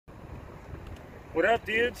What up,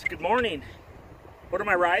 dudes? Good morning. What am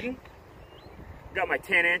I riding? Got my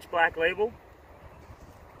 10-inch black label.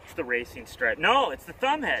 It's the racing stripe. No, it's the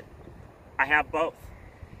thumb head. I have both.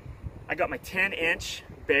 I got my 10-inch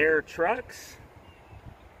Bear trucks.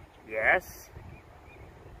 Yes.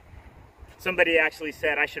 Somebody actually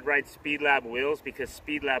said I should ride Speed Lab wheels because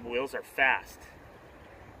Speed Lab wheels are fast.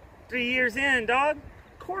 3 years in, dog.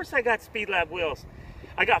 Of course I got Speed Lab wheels.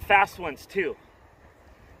 I got fast ones too.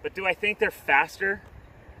 But do I think they're faster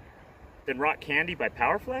than Rock Candy by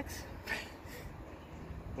Powerflex?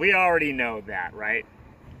 We already know that, right?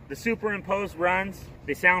 The superimposed runs,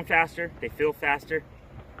 they sound faster, they feel faster.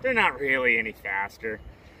 They're not really any faster.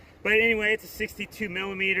 But anyway, it's a 62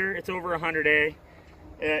 millimeter, it's over 100A.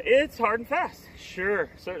 It's hard and fast, sure,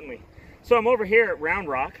 certainly. So I'm over here at Round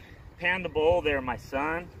Rock, Pan the Bull there, my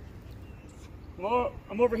son. Well,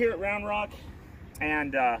 I'm over here at Round Rock,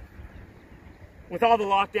 and with all the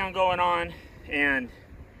lockdown going on and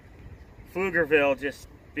Pflugerville just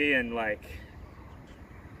being like,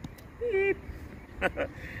 beep,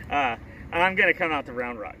 I'm gonna come out to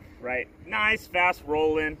Round Rock, right? Nice, fast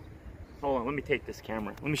rolling. Hold on, let me take this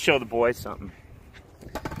camera. Let me show the boys something.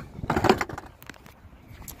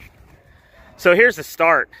 So here's the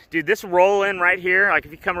start. Dude, this roll in right here, like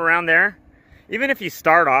if you come around there, even if you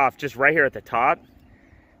start off just right here at the top,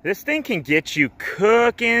 this thing can get you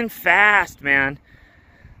cooking fast, man.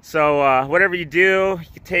 So whatever you do, you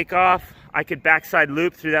can take off. I could backside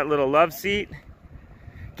loop through that little love seat,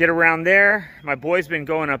 get around there. My boy's been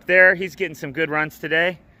going up there. He's getting some good runs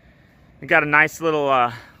today. We got a nice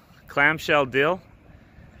little clamshell deal.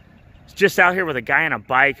 It's just out here with a guy on a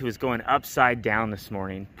bike who was going upside down this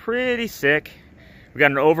morning. Pretty sick. We got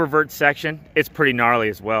an oververt section. It's pretty gnarly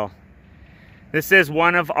as well. This is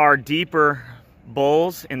one of our deeper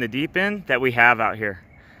bowls in the deep end that we have out here.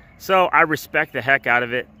 So I respect the heck out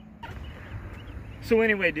of it. So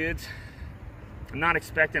anyway, dudes, I'm not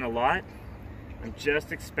expecting a lot. I'm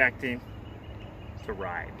just expecting to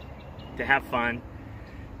ride, to have fun,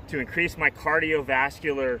 to increase my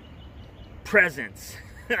cardiovascular presence.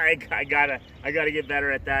 I gotta get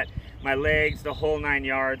better at that. My legs, the whole 9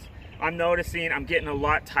 yards. I'm noticing I'm getting a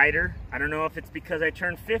lot tighter. I don't know if it's because I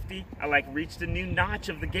turned 50. I like reached a new notch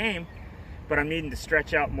of the game, but I'm needing to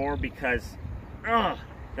stretch out more because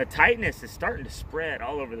the tightness is starting to spread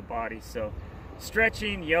all over the body. So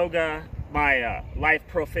stretching, yoga, my Life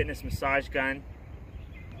Pro Fitness massage gun,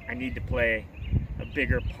 I need to play a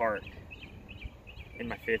bigger part in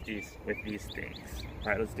my 50s with these things. All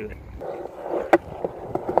right, let's do it.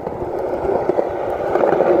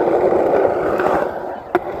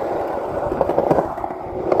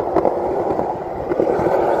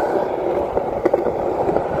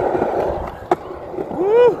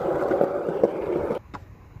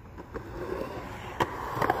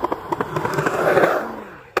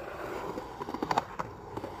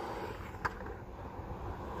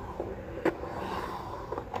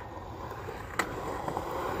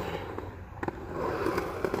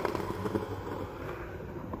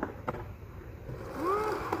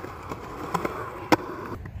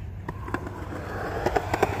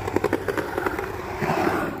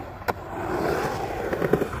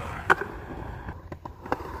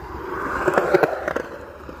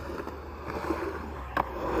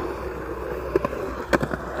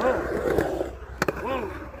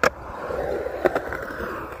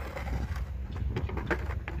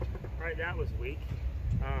 That was weak.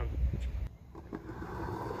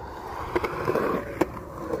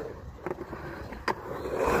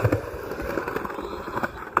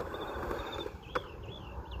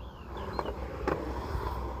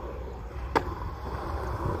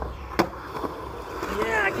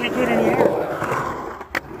 Yeah, I can't get any air.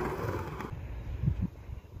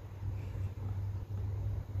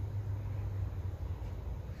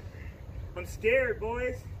 I'm scared,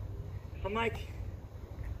 boys. I'm like,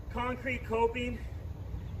 concrete coping.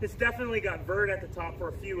 It's definitely got vert at the top for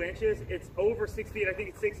a few inches. It's over 6 feet. I think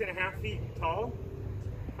it's 6.5 feet tall.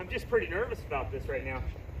 I'm just pretty nervous about this right now.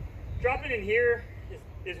 Dropping in here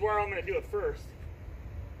is where I'm going to do it first.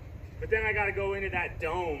 But then I got to go into that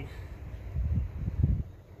dome.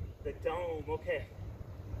 The dome, okay.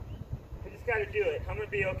 I just got to do it. I'm going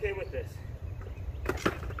to be okay with this.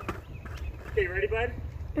 Okay, you ready, bud?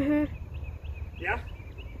 Mm-hmm. Yeah?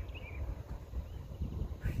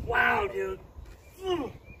 Wow, dude.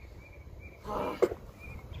 All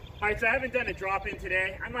right, so I haven't done a drop in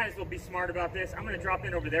today. I might as well be smart about this. I'm gonna drop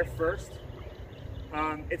in over there first.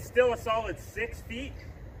 It's still a solid 6 feet,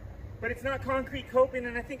 but it's not concrete coping,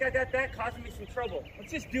 and I think I got that causing me some trouble.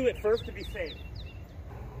 Let's just do it first to be safe.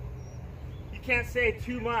 You can't say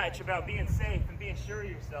too much about being safe and being sure of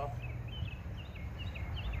yourself.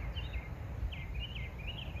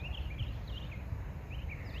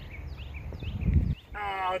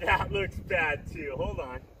 Oh, that looks bad too. Hold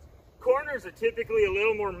on. Corners are typically a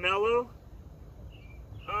little more mellow.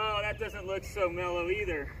 Oh, that doesn't look so mellow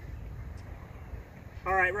either.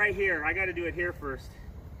 All right, right here. I got to do it here first.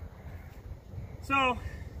 So,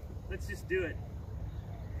 let's just do it.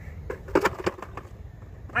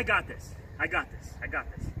 I got this. I got this. I got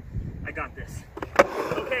this. I got this.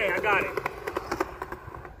 Okay, I got it.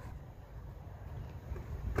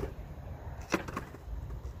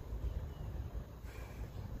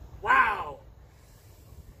 Wow.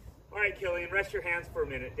 All right, Killian, rest your hands for a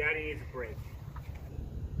minute. Daddy needs a break.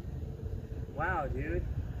 Wow, dude.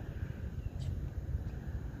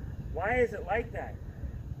 Why is it like that?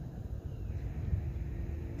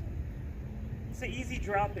 It's an easy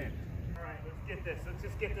drop in. All right, let's get this. Let's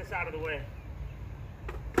just get this out of the way.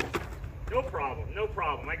 No problem, no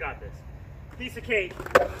problem. I got this. Piece of cake.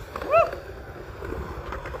 Woo!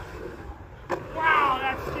 Wow,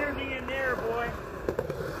 that scared me in there, boy.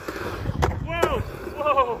 Whoa,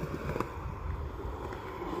 whoa.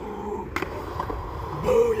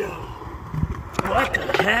 Booyah. What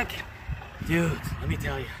the heck? Dudes, let me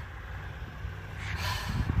tell you.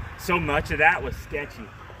 So much of that was sketchy.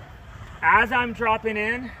 As I'm dropping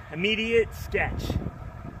in, immediate sketch.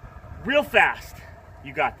 Real fast,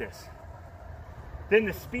 you got this. Then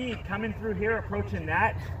the speed coming through here, approaching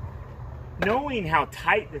that, knowing how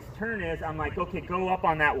tight this turn is, I'm like, okay, go up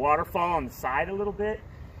on that waterfall on the side a little bit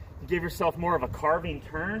to give yourself more of a carving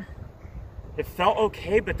turn. It felt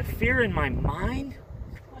okay, but the fear in my mind,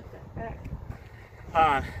 what the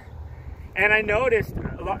heck? And I noticed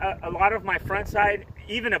a lot of my front side,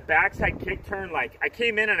 even a backside kick turn, like I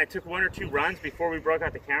came in and I took 1 or 2 runs before we broke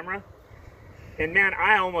out the camera. And man,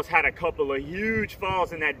 I almost had a couple of huge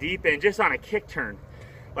falls in that deep end just on a kick turn.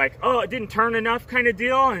 Like, oh, it didn't turn enough kind of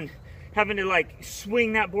deal, and having to like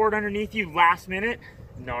swing that board underneath you last minute.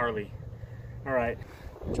 Gnarly. All right.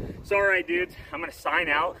 So, all right, dudes, I'm gonna sign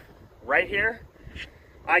out right here.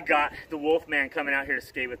 I got the Wolfman coming out here to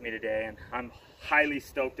skate with me today, and I'm highly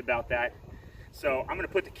stoked about that. So I'm gonna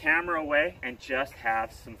put the camera away and just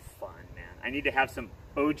have some fun, man. I need to have some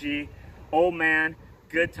OG, old man,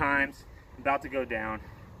 good times. About to go down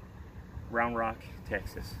Round Rock,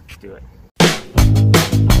 Texas. Let's do it.